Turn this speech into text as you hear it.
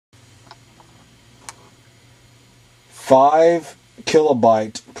5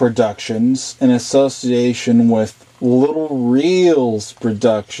 kilobyte Productions in association with Little Reels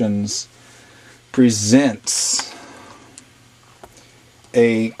Productions presents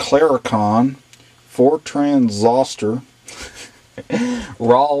a Claricon 4 transistor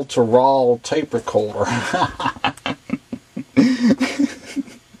raw-to-raw tape recorder.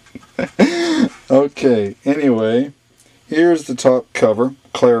 Okay, anyway, here's the top cover,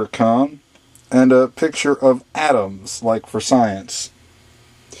 Claricon, and a picture of atoms, like for science.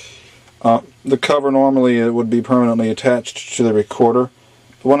 The cover normally it would be permanently attached to the recorder,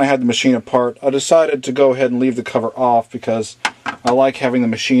 but when I had the machine apart, I decided to go ahead and leave the cover off because I like having the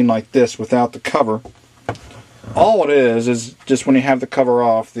machine like this without the cover. All it is just when you have the cover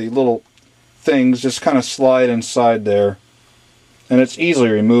off, the little things just kind of slide inside there. And it's easily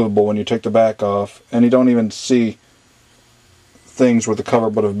removable when you take the back off, and you don't even see things where the cover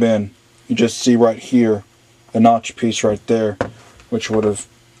would have been. You just see right here a notch piece right there, which would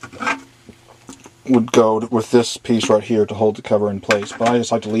go with this piece right here to hold the cover in place. But I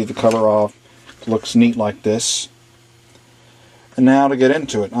just like to leave the cover off. It looks neat like this. And now to get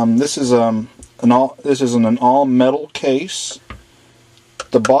into it, this is an all metal case.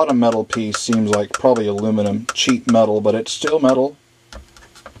 The bottom metal piece seems like probably aluminum, cheap metal, but it's still metal.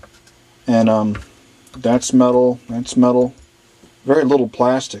 And that's metal, that's metal. Very little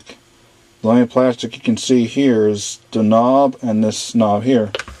plastic. The only plastic you can see here is the knob and this knob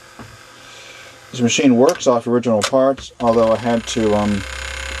here. This machine works off original parts, although I had to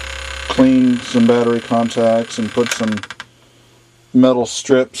clean some battery contacts and put some metal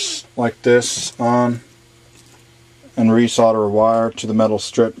strips like this on and resolder a wire to the metal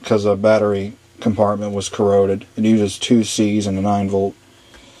strip because the battery compartment was corroded. It uses 2 C's and a 9 volt.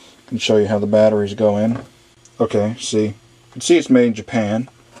 I can show you how the batteries go in. Okay, see. You can see it's made in Japan.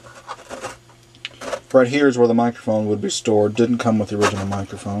 Right here is where the microphone would be stored. Didn't come with the original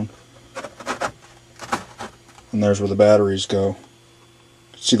microphone. And there's where the batteries go.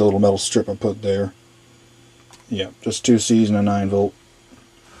 See the little metal strip I put there. Yeah, just 2 C's and a 9 volt.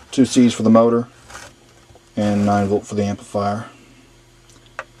 2 C's for the motor and 9 volt for the amplifier.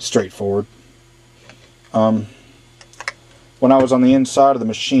 Straightforward. When I was on the inside of the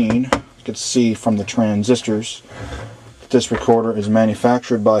machine, you could see from the transistors that this recorder is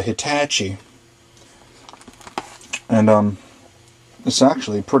manufactured by Hitachi. And it's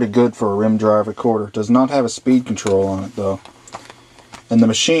actually pretty good for a rim drive recorder. It does not have a speed control on it though. And the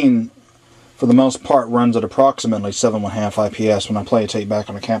machine, for the most part, runs at approximately 7.5 IPS. When I play a tape back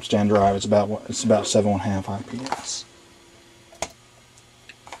on a capstan drive, it's about 7.5 IPS.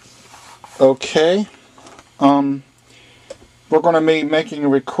 Okay. We're going to be making a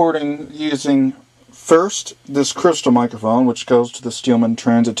recording using first this crystal microphone, which goes to the Steelman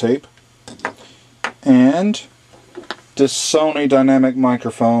transit tape, and this Sony dynamic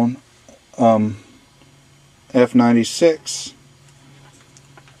microphone F96,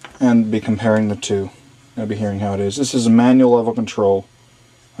 and be comparing the two. You'll be hearing how it is. This is a manual level control.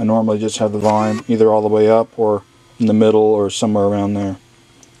 I normally just have the volume either all the way up or in the middle or somewhere around there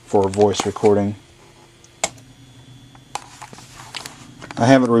for voice recording. I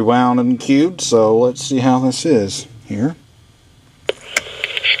have it rewound and cued, so let's see how this is here.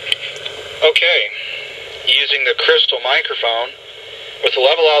 Okay, using the crystal microphone with the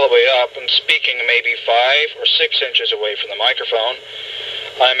level all the way up and speaking maybe 5 or 6 inches away from the microphone,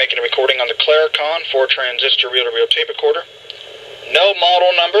 I'm making a recording on the Claricon 4 transistor reel-to-reel tape recorder. No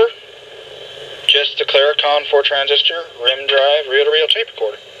model number, just the Claricon 4 transistor rim drive reel-to-reel tape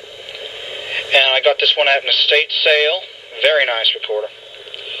recorder. And I got this one at an estate sale. Very nice recorder.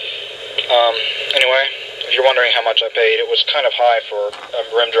 Anyway, if you're wondering how much I paid, it was kind of high for a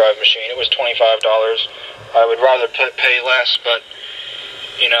rim drive machine. It was $25. I would rather pay less, but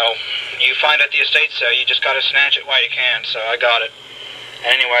you know, you find at the estate sale, you just got to snatch it while you can, so I got it.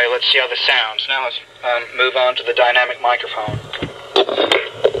 Anyway, let's see how this sounds. Now let's move on to the dynamic microphone.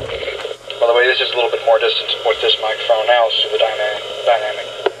 By the way, this is a little bit more distance with this microphone. Now let's do the dynamic.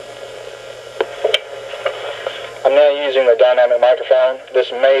 I'm now using the dynamic microphone. This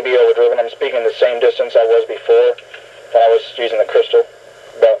may be overdriven. I'm speaking the same distance I was before when I was using the crystal,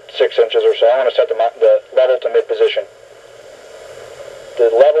 about 6 inches or so. I want to set the level to mid position. The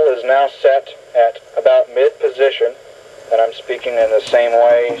level is now set at about mid position, and I'm speaking in the same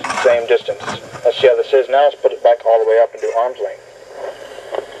way, same distance. Let's see how this is. Now let's put it back all the way up and do arm's length.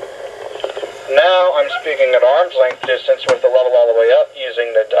 Now I'm speaking at arm's length distance with the level all the way up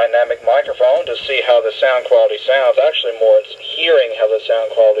using the dynamic microphone to see how the sound quality sounds. Actually more it's hearing how the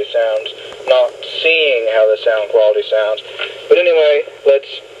sound quality sounds, not seeing how the sound quality sounds. But anyway,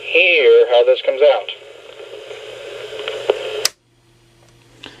 let's hear how this comes out.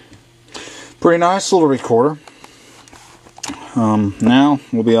 Pretty nice little recorder. Now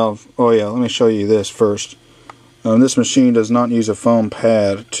we'll be off. Oh yeah, let me show you this first. This machine does not use a foam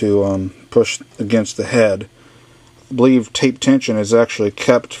pad to push against the head. I believe tape tension is actually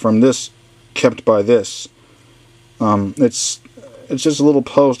kept by this. It's just a little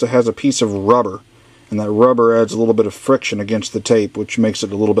post that has a piece of rubber, and that rubber adds a little bit of friction against the tape, which makes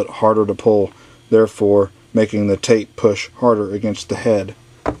it a little bit harder to pull, therefore making the tape push harder against the head.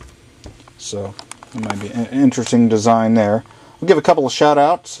 So it might be an interesting design there. We'll give a couple of shout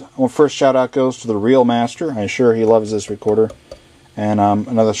outs. Well, first shout out goes to the Real Master. I'm sure he loves this recorder. And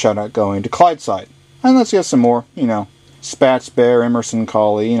another shout out going to Clydeside. And let's get some more, you know, Spats Bear, Emerson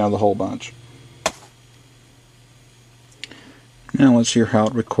Colley, you know, the whole bunch. Now let's hear how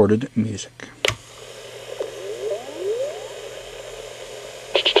it recorded music.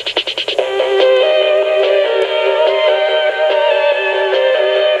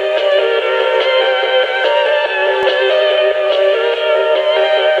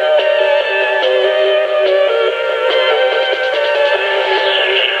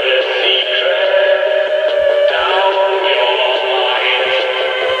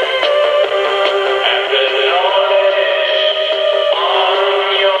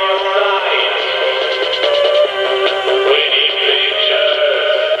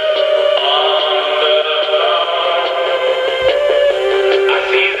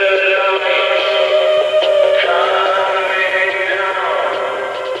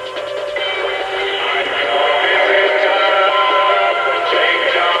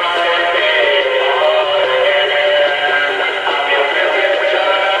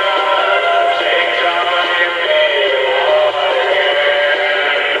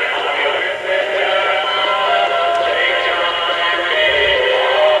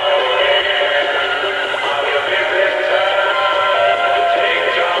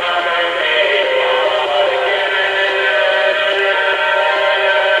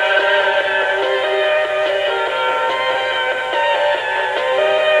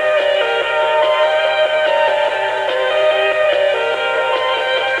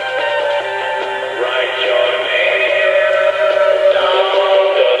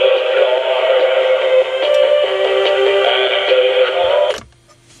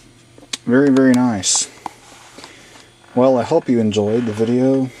 Very, very nice. Well, I hope you enjoyed the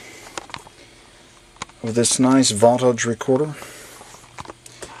video of this nice voltage recorder.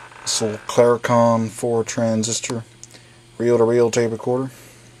 This little Claricon 4 transistor reel-to-reel tape recorder.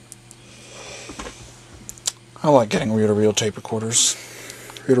 I like getting reel-to-reel tape recorders.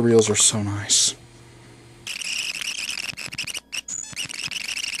 Reel-to-reels are so nice.